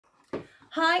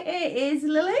Hi, it is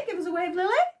Lily. Give us a wave,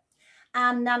 Lily.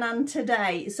 And Nanan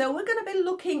today. So we're going to be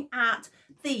looking at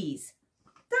these.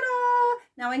 Ta-da!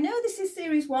 Now I know this is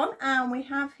series 1 and we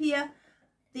have here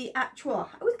the actual,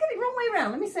 I always get it wrong way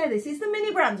around. Let me say this. It's the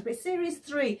mini brands, but it's series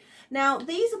 3. Now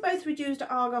these are both reduced at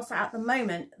Argos at the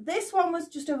moment. This one was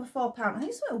just over £4. I think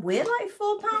it's something weird, like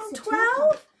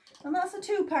 £4.12. And that's a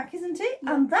 2-pack, isn't it?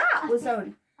 Yeah. And that was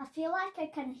only... I feel like I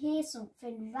can hear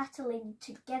something rattling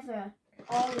together.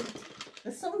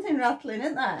 There's something rattling,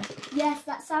 isn't there? Yes,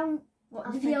 that sound. What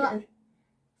I do you feel think like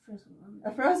frozen moment.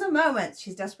 A frozen moment.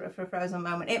 She's desperate for a frozen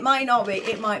moment. It might not be.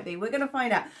 It might be. We're going to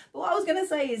find out. But what I was going to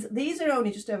say is these are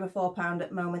only just over £4 at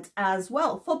the moment as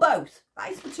well for both.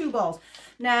 That is for 2 balls.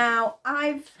 Now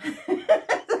I've.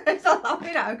 Stop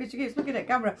laughing at her because she keeps looking at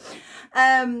camera.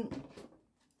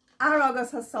 Our Argos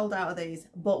has sold out of these,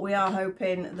 but we are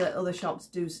hoping that other shops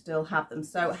do still have them.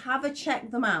 So have a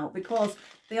check them out because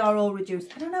they are all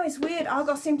reduced. I don't know, it's weird.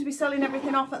 Argos seem to be selling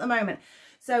everything off at the moment.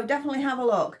 So definitely have a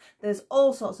look. There's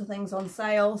all sorts of things on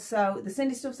sale. So the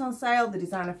Cindy stuff's on sale, the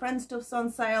Designer Friend stuff's on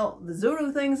sale, the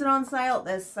Zuru things are on sale.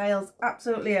 There's sales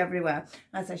absolutely everywhere.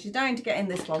 And so she's dying to get in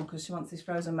this one because she wants this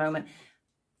frozen moment.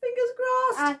 Fingers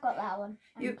crossed. I've got that one.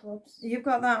 And clubs. You've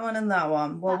got that one and that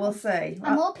one. Well, we'll see.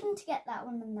 I'm hoping to get that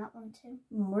one and that one too.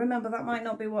 Remember, that might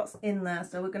not be what's in there,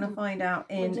 so we're going to find out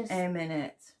in a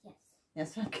minute. Yes.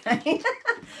 Yes, okay.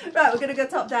 Right, we're going to go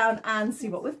top down and see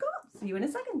what we've got. See you in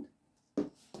a second.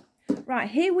 Right,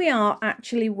 here we are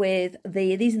actually with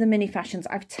these are the mini fashions.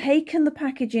 I've taken the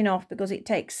packaging off because it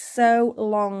takes so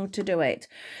long to do it.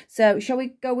 So shall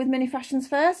we go with mini fashions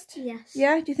first? Yes.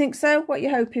 Yeah, do you think so? What are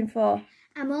you hoping for?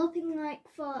 I'm hoping like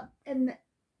for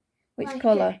which like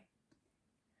colour?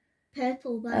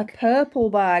 Purple bag. A purple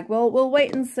bag. Well, we'll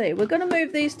wait and see. We're going to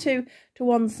move these two to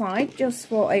one side just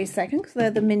for a second because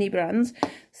they're the mini brands.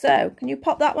 So, can you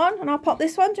pop that one and I'll pop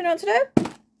this one? Do you know what to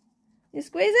do? You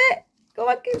squeeze it. Go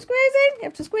on, keep squeezing. You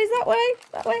have to squeeze that way,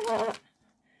 like that.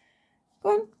 Go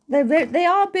on. They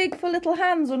are big for little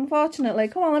hands, unfortunately.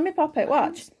 Come on, let me pop it.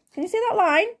 Watch. Can you see that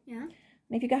line? Yeah. And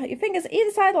if you got your fingers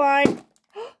either side of the line,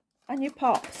 and you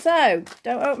pop. So,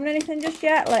 don't open anything just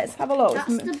yet. Let's have a look.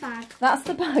 That's the bag. That's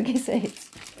the bag, is it?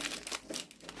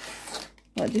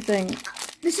 What do you think?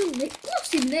 There's a lip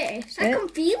gloss in this. I can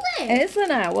feel it. Is there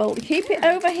now? Well, keep it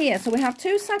over here. So we have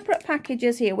 2 separate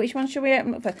packages here. Which one should we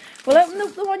open up first? We'll open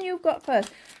up the one you've got first.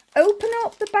 Open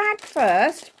up the bag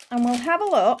first, and we'll have a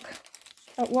look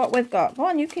at what we've got. Go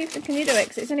on, you keep it. Can you do it?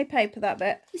 Because it's only paper, that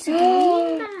bit. It's a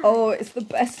green bag. Oh, it's the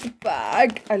best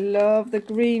bag. I love the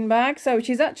green bag. So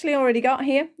she's actually already got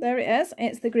here. There it is.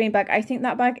 It's the green bag. I think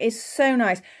that bag is so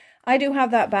nice. I do have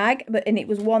that bag, and it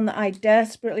was one that I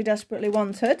desperately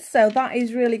wanted. So that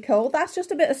is really cool. That's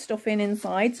just a bit of stuffing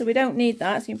inside, so we don't need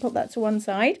that. So you can put that to one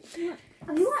side.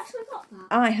 Have you actually got that?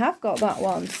 I have got that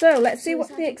one. So let's see what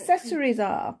the accessories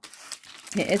are.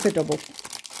 It is a double.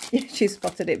 She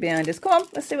spotted it behind us. Come on,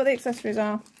 let's see what the accessories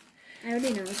are. I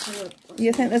already know it's a lip gloss.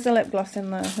 You think there's a lip gloss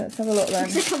in there? Let's have a look then.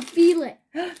 I can feel it.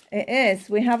 It is.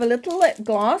 We have a little lip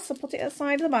gloss. I'll put it at the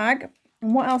side of the bag.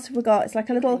 And what else have we got? It's like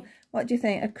a little, what do you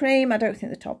think? A cream? I don't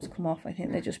think the tops come off. I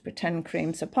think they just pretend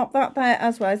cream. So pop that there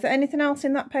as well. Is there anything else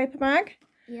in that paper bag?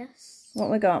 Yes. What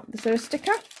we got? Is there a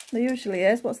sticker? There usually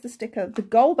is. What's the sticker? The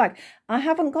gold bag. I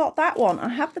haven't got that one. I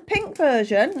have the pink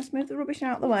version. Let's move the rubbish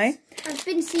out of the way. I've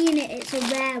been seeing it. It's a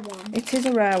rare one. It is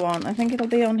a rare one. I think it'll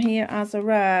be on here as a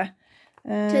rare.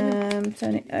 Turn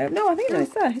it. No, I think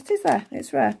it's there. It is there.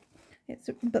 It's rare.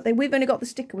 But we've only got the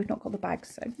sticker. We've not got the bag,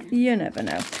 so you never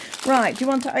know. Right. Do you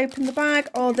want to open the bag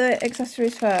or the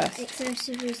accessories first?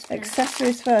 Accessories first.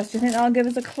 Accessories first. Do you think that'll give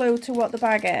us a clue to what the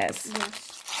bag is? Yes.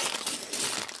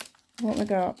 What we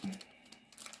got?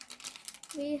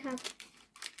 We have...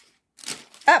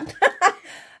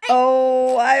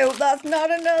 Oh, I hope that's not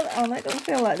another... Oh, that doesn't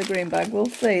feel like the green bag. We'll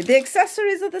see. The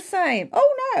accessories are the same.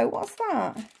 Oh, no. What's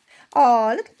that? Oh,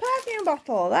 a little perfume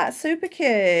bottle. That's super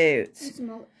cute.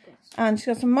 And she's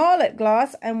got some more lip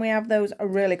gloss. And we have those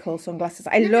really cool sunglasses.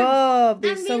 I love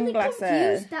these sunglasses. I'm really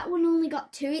confused. That one only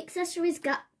got 2 accessories,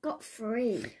 got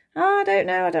 3. I don't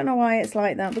know. I don't know why it's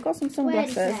like that. We've got some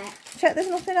sunglasses. Check there's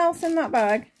nothing else in that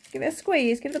bag. Give it a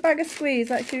squeeze. Give the bag a squeeze.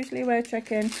 That's usually where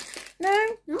checking. No?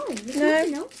 No,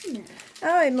 there's nothing else in there.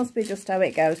 Oh, it must be just how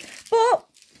it goes. But,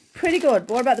 pretty good.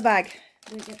 But what about the bag?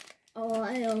 Oh,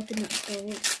 I opened that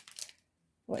gold.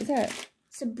 What is it?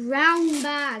 It's a brown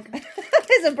bag.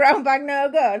 Is a brown bag no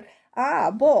good?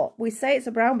 Ah, but we say it's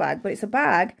a brown bag, but it's a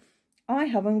bag I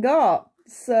haven't got.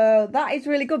 So that is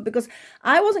really good, because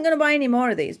I wasn't going to buy any more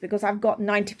of these because I've got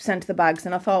 90% of the bags,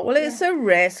 and I thought, well, it's a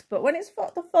risk, but when it's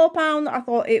for the £4, I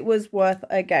thought it was worth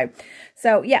a go.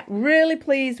 So yeah, really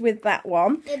pleased with that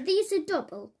one. Are these a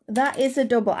double? That is a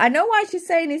double. I know why she's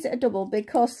saying is it a double,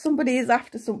 because somebody is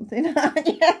after something.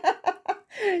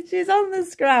 She's on the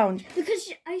scrounge.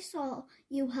 Because I saw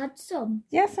you had some.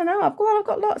 Yes, I know. I've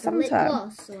got lots, haven't I?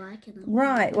 Gloss, so I can.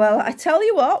 Right. Well, I tell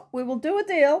you what, we will do a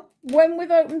deal when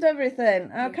we've opened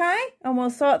everything, okay? And we'll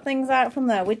sort things out from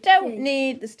there. We don't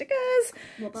need the stickers.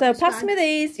 So pass me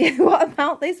these. What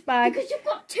about this bag? Because you've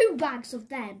got 2 bags of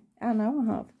them. I know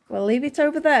I have. We'll leave it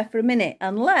over there for a minute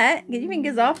and get your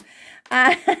fingers off,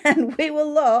 and we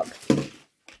will look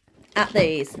at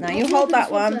these. Now you hold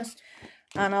that one first,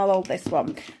 and I'll hold this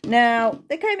one. Now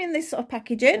they came in this sort of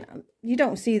packaging. You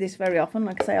don't see this very often.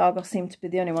 Like I say, Argos seem to be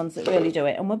the only ones that really do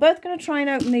it, and we're both going to try and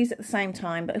open these at the same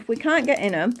time. But if we can't get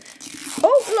in them,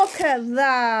 oh, look at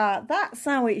that. That's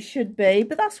how it should be,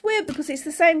 but that's weird because it's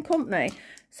the same company.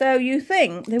 So you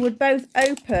think they would both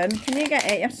open. Can you get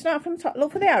it? You have to start from the top.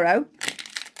 Look for the arrow.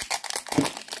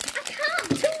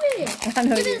 I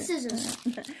know. Give me the scissors.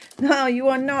 No, you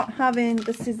are not having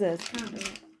the scissors. Can't do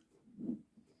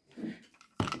it.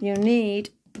 You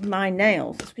need my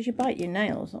nails. It's because you bite your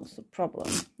nails. That's the problem.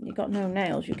 You've got no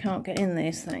nails. You can't get in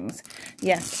these things.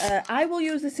 Yes, I will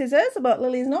use the scissors, but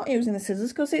Lily's not using the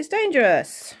scissors because it's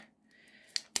dangerous.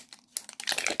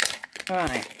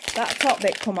 Right, that top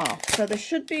bit come off. So there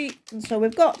should be... So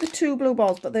we've got the 2 blue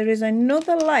balls, but there is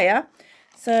another layer.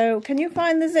 So can you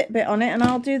find the zip bit on it? And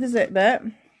I'll do the zip bit.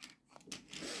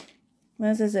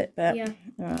 There's a zip bit. Yeah.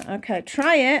 Right, okay,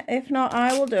 try it. If not,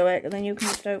 I will do it, and then you can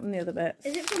just open the other bits.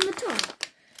 Is it from the top?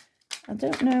 I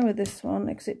don't know with this one,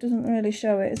 because it doesn't really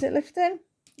show it. Is it lifting?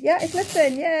 Yeah, it's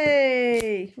lifting.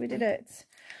 Yay! We did it.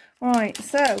 Right,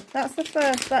 so that's the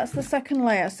first, that's the second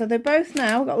layer. So they're both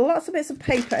now, we've got lots of bits of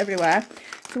paper everywhere.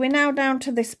 So we're now down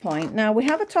to this point. Now we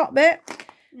have a top bit.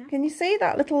 Yeah. Can you see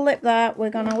that little lip there? We're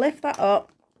going to lift that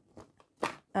up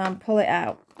and pull it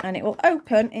out, and it will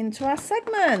open into our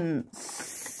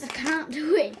segments. I can't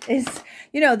do it. It's,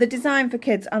 you know, they're designed for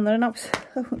kids, and they're an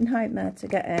absolute nightmare to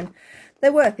get in.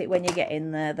 They're worth it when you get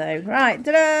in there, though. Right,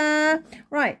 ta-da!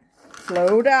 Right,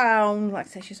 slow down. Like I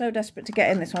say, she's so desperate to get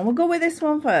in this one. We'll go with this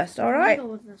one first, all right? I'll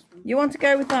go with this one. You want to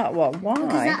go with that one? Why?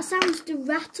 Because that sounds the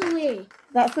rattly.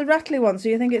 That's the rattly one, so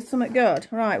you think it's something good?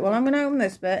 Right, well, I'm going to open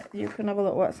this bit. You can have a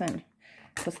look what's in.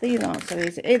 Because these aren't so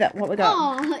easy. Either, what we got?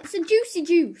 Oh, it's a juicy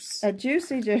juice. A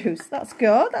juicy juice. That's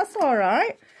good. That's all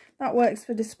right. That works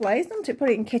for displays, doesn't it? Put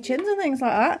it in kitchens and things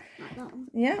like that. Like that one.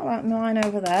 Yeah, like mine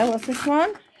over there. What's this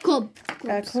one? Club.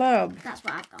 A club. That's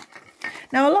what I've got.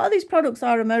 Now, a lot of these products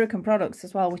are American products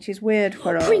as well, which is weird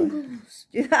for us. Pringles.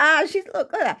 Look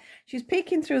at that. She's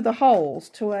peeking through the holes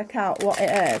to work out what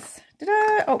it is.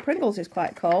 Oh, Pringles is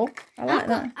quite cool. I like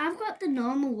that. I've got the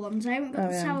normal ones. I haven't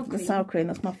got the sour cream. The sour cream,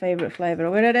 that's my favourite flavour.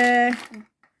 Are we ready? Yeah.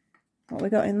 What we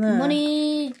got in there?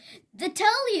 Money. They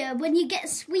tell you when you get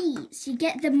sweets, you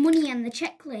get the money and the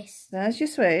checklist. There's your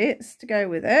sweets to go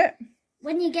with it.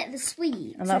 When you get the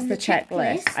sweets and that's the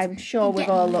checklist. I'm sure we've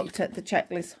all looked at the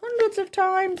checklist hundreds of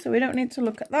times, so we don't need to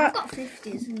look at that. I've got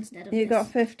 50s instead of You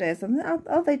got 50s. And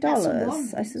are they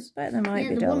dollars? I suspect they might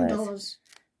be dollars.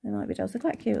 They might be dollars. They're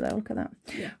quite cute though. Look at that.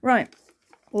 Yeah. Right.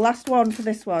 Last one for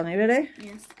this one. Are you ready?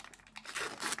 Yes.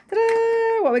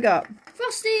 Ta-da! What we got?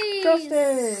 Frosties!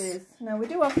 Frosties! Now, we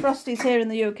do have Frosties here in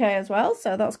the UK as well,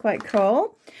 so that's quite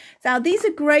cool. Now, these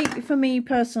are great for me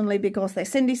personally because they're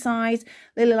Cindy size.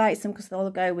 Lily likes them because they'll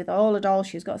go with all the dolls.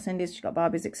 She's got Cindy's, she's got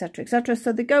Barbies, etc., etc.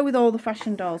 So they go with all the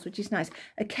fashion dolls, which is nice.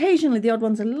 Occasionally, the odd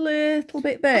one's a little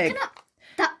bit big.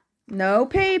 No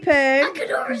peeping. I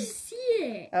can already see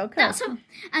it. Okay.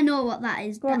 I know what that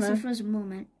is. That's a frozen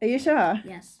moment. Are you sure?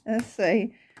 Yes. Let's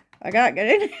see. I can't get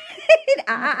in.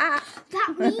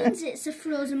 That means it's a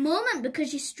frozen moment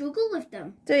because you struggle with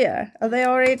them. Do you? Are they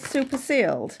already super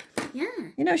sealed? Yeah.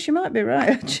 You know, she might be right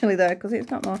actually there because it's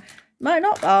not more. Might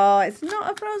not. Oh, it's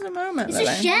not a frozen moment. It's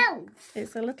a shelf.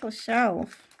 It's a little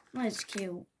shelf. Oh, it's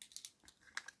cute.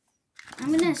 I'm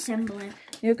going to assemble it.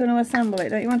 You're going to assemble it.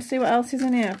 Don't you want to see what else is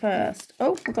in here first?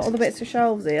 Oh, we've got all the bits of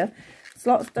shelves here.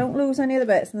 Slots, don't lose any of the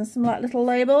bits. And there's some like little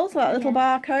labels, like little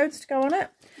barcodes to go on it.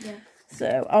 Yeah.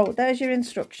 So, oh, there's your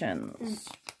instructions.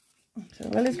 So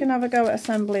Lily's going to have a go at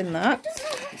assembling that.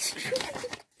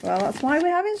 Well, that's why we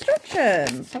have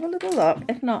instructions. Have a little look.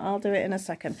 If not, I'll do it in a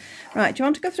second. Right, do you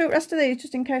want to go through the rest of these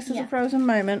just in case there's a frozen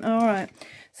moment? All right.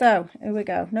 So, here we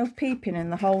go. No peeping in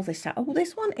the hole this time. Oh,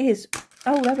 this one is...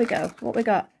 Oh, there we go. What we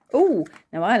got? Oh,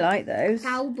 now I like those.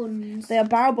 Bao buns. They are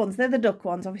bao buns. They're the duck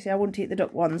ones. Obviously, I wouldn't eat the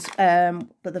duck ones.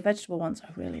 But the vegetable ones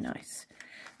are really nice.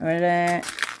 Ready?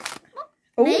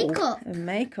 Ooh, Makeup.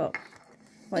 Makeup.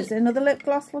 What is it? Another lip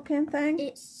gloss looking thing?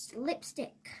 It's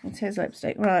lipstick. It is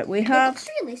lipstick. Right, we have... It looks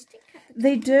realistic.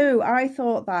 They do. I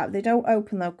thought that. They don't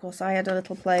open though, of course. I had a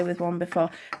little play with one before.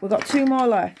 We've got 2 more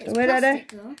left. It's Are we ready?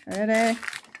 though. Ready?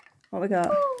 What we got?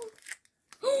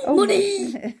 Oh,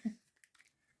 money!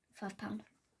 £5.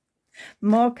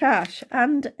 More cash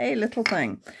and a little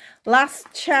thing. Last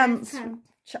chance.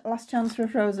 Last chance for a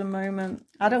Frozen moment.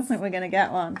 I don't think we're going to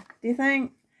get one. Do you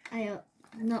think?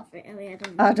 Not really.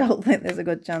 I don't think there's a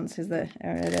good chance, is there?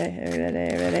 Ready?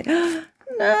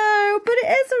 No, but it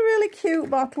is a really cute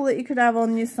bottle that you could have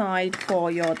on your side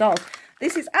for your dolls.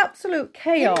 This is absolute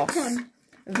chaos.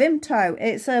 Vimto.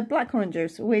 It's a blackcurrant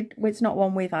juice. It's not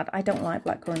one we've had. I don't like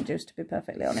blackcurrant juice, to be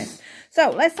perfectly honest. So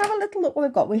let's have a little look what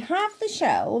we've got. We have the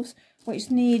shelves, which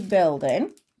need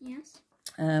building. Yes.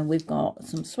 We've got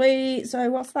some sweets. So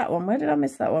what's that one? Where did I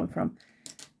miss that one from?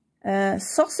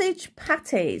 Sausage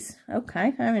patties.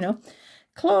 Okay, fair enough.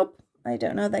 Club. I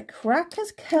don't know. They're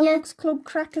crackers. Kellogg's Club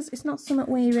crackers. It's not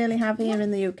something we really have here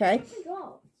in the UK.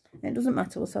 It doesn't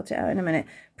matter. We'll sort it out in a minute.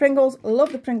 Pringles.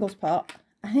 Love the Pringles pot.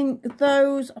 I think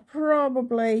those are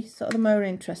probably sort of the more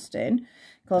interesting.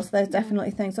 Of course, there's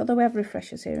definitely things, although we have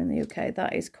refreshers here in the UK,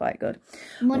 that is quite good.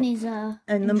 Money's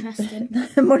interesting.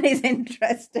 The money's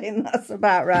interesting, that's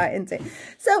about right, isn't it?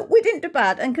 So we didn't do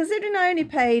bad, and considering I only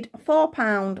paid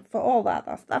 £4 for all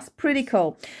that, that's pretty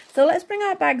cool. So let's bring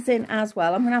our bags in as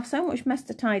well. I'm going to have so much mess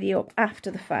to tidy up after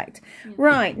the fact. Yeah.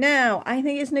 Right, now, I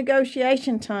think it's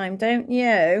negotiation time, don't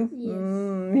you?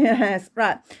 Yes. Yes,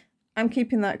 right. I'm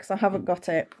keeping that because I haven't got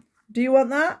it. Do you want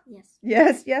that?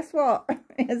 Yes. Yes, what?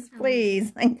 Yes,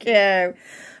 please. Thank you.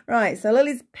 Right, so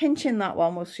Lily's pinching that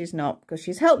one. Well, she's not because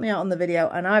she's helped me out on the video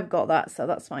and I've got that, so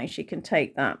that's fine. She can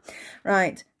take that.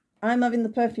 Right, I'm having the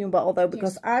perfume bottle though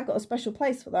because I've got a special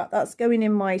place for that. That's going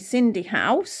in my Cindy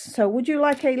house. So would you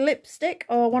like a lipstick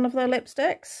or one of their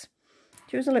lipsticks?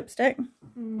 Choose a lipstick.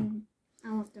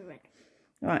 I'll have the red.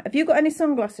 Right, have you got any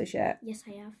sunglasses yet? Yes,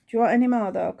 I have. Do you want any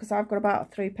more though? Because I've got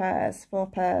about 4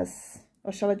 pairs.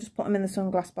 Or shall I just put them in the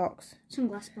sunglass box?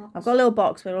 Sunglass box. I've got a little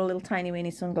box where all little tiny weeny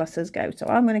sunglasses go. So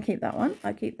I'm going to keep that one.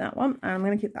 I keep that one. And I'm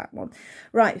going to keep that one.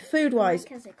 Right, food-wise. I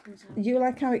like as it comes out. You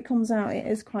like how it comes out? It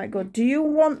is quite good. Do you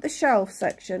want the shelf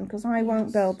section? Because I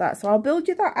won't build that. So I'll build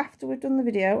you that after we've done the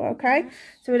video, okay? Yes.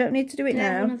 So we don't need to do it now. Can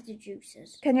I have one of the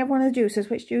juices? Can you have one of the juices?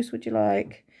 Which juice would you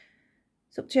like?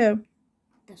 It's up to you.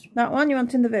 That one you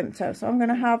want in the Vimto. So I'm going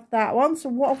to have that one. So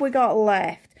what have we got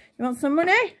left? You want some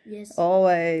money? Yes.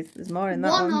 Always. There's more in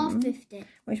that one. 1 or 50.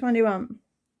 Which one do you want?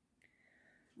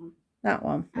 That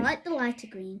one. I like the lighter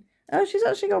green. Oh, she's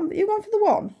actually gone. You gone for the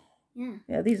one? Yeah.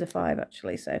 Yeah, these are 5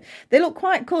 actually. So they look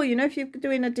quite cool. You know, if you're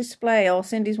doing a display or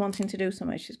Cindy's wanting to do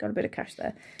something, she's got a bit of cash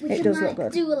there. It does look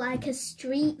good. We can do like a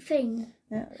street thing.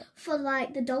 Yeah. For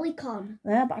like the Dolly Con.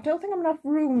 Yeah, but I don't think I'm going to have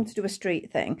room to do a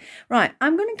street thing. Right,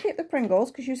 I'm going to keep the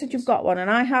Pringles because you said you've got one and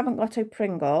I haven't got a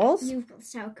Pringles. You've got the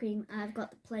sour cream, I've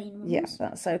got the plain ones. Yes,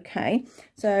 that's okay.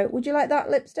 So, would you like that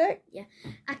lipstick? Yeah.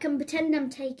 I can pretend I'm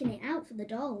taking it out for the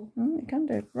doll. You can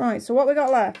do. Right, so what we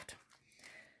got left?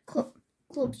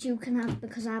 Clubs you can have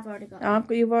because I've already got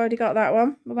that. You've already got that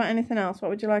one. What about anything else?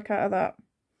 What would you like out of that?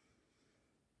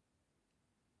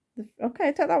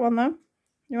 Okay, take that one though.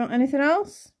 You want anything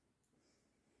else?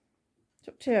 It's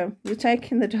up to you. You're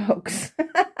taking the dogs.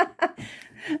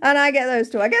 And I get those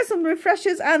 2. I get some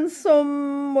refreshers and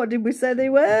some, what did we say they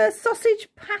were? Sausage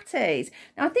patties.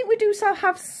 Now, I think we do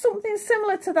have something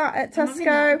similar to that at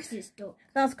Tesco.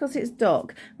 That's because it's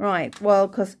duck. Right, well,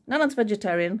 because Nana's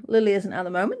vegetarian. Lily isn't at the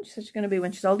moment. She said she's going to be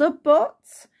when she's older. But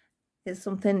it's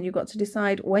something you've got to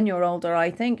decide when you're older,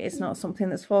 I think. It's not something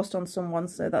that's forced on someone.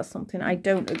 So that's something I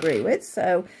don't agree with.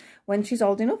 So when she's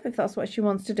old enough, if that's what she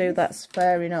wants to do, that's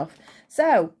fair enough.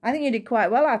 So I think you did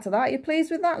quite well out of that. Are you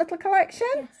pleased with that little collection?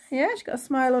 Yes. Yeah, she's got a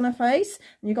smile on her face.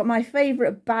 And you've got my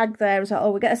favourite bag there as well.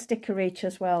 Oh, we get a sticker each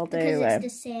as well, do we? Because it's the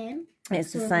same.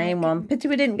 It's the same one. Pity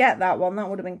we didn't get that one. That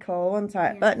would have been cool, wouldn't it?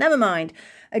 Yeah. But never mind.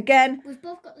 Again, we've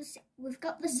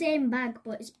got the same bag,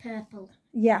 but it's purple.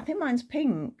 Yeah, I think mine's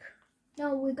pink.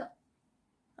 No,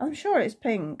 I'm sure it's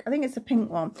pink. I think it's a pink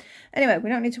one. Anyway, we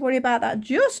don't need to worry about that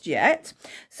just yet.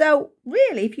 So,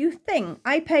 really, if you think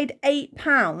I paid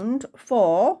 £8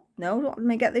 for... No, let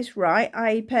me get this right.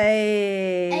 I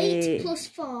paid... 8 plus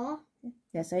 4.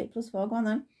 Yes, 8 plus 4. Go on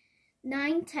then.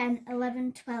 9, 10,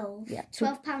 11, 12. Yeah.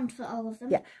 £12 for all of them.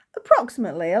 Yeah,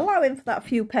 approximately, allowing for that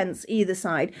few pence either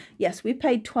side. Yes, we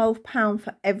paid £12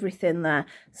 for everything there.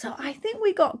 So I think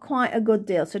we got quite a good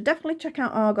deal. So definitely check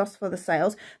out Argos for the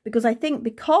sales, because I think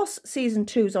because season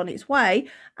 2's on its way,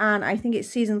 and I think it's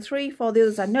season 3 for the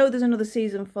others. I know there's another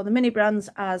season for the mini brands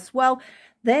as well.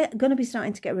 they're going to be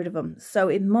starting to get rid of them. So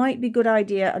it might be a good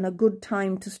idea and a good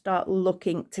time to start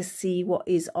looking to see what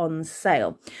is on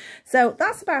sale. So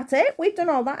that's about it. We've done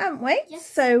all that, haven't we? Yes.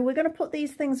 So we're going to put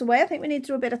these things away. I think we need to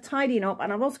do a bit of tidying up,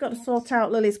 and I've also got to sort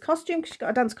out Lily's costume because she's got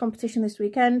a dance competition this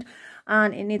weekend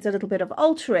and it needs a little bit of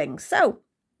altering. So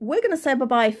we're going to say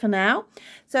bye-bye for now.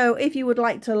 So if you would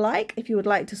like to like, if you would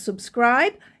like to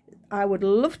subscribe, I would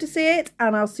love to see it,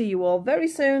 and I'll see you all very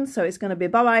soon. So it's going to be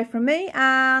bye-bye from me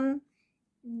and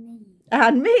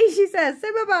me, she says.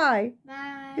 Say bye-bye.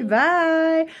 Bye.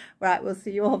 Bye. Right, we'll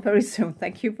see you all very soon.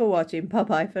 Thank you for watching.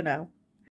 Bye-bye for now.